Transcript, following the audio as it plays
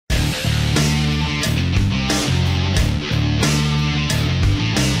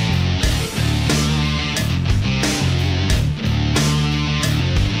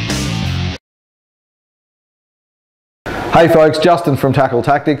Hey folks, Justin from Tackle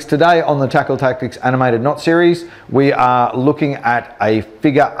Tactics. Today on the Tackle Tactics animated knot series, we are looking at a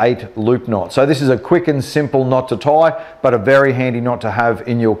figure 8 loop knot. So this is a quick and simple knot to tie, but a very handy knot to have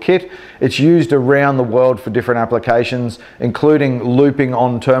in your kit. It's used around the world for different applications, including looping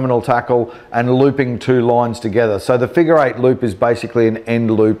on terminal tackle and looping two lines together. So the figure 8 loop is basically an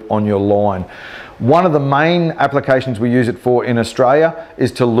end loop on your line. One of the main applications we use it for in Australia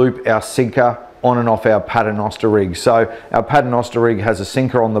is to loop our sinker on and off our paternoster rig. So our paternoster rig has a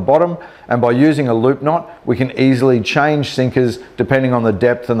sinker on the bottom, and by using a loop knot we can easily change sinkers depending on the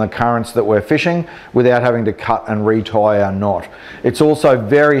depth and the currents that we're fishing without having to cut and retie our knot. It's also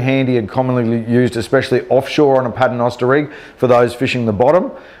very handy and commonly used, especially offshore on a paternoster rig, for those fishing the bottom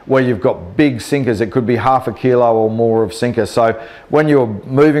where you've got big sinkers. It could be half a kilo or more of sinker. So when you're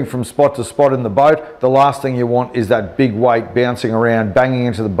moving from spot to spot in the boat, the last thing you want is that big weight bouncing around, banging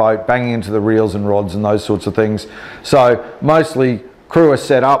into the boat, banging into the reels and rods and those sorts of things. So mostly crew are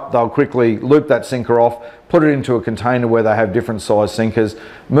set up, they'll quickly loop that sinker off, put it into a container where they have different size sinkers,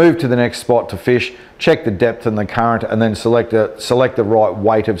 move to the next spot to fish, check the depth and the current, and then select the right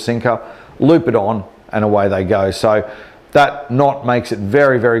weight of sinker, loop it on, and away they go. So that knot makes it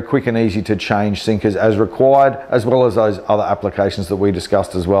very, very quick and easy to change sinkers as required, as well as those other applications that we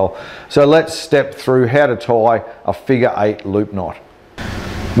discussed as well. So let's step through how to tie a figure 8 loop knot.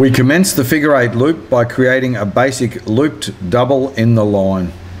 We commence the figure 8 loop by creating a basic looped double in the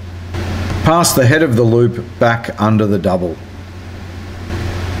line. Pass the head of the loop back under the double.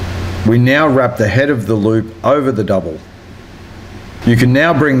 We now wrap the head of the loop over the double. You can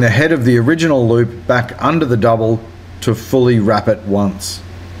now bring the head of the original loop back under the double to fully wrap it once.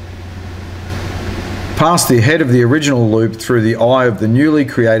 Pass the head of the original loop through the eye of the newly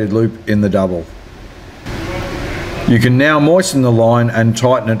created loop in the double. You can now moisten the line and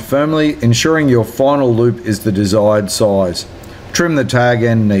tighten it firmly, ensuring your final loop is the desired size. Trim the tag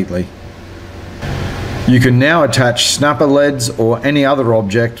end neatly. You can now attach snapper leads or any other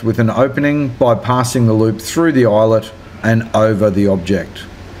object with an opening by passing the loop through the eyelet and over the object.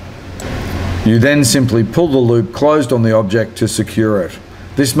 You then simply pull the loop closed on the object to secure it.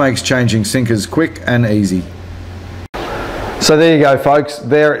 This makes changing sinkers quick and easy. So there you go folks,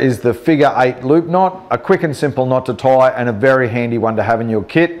 there is the figure 8 loop knot, a quick and simple knot to tie and a very handy one to have in your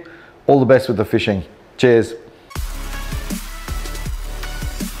kit. All the best with the fishing. Cheers.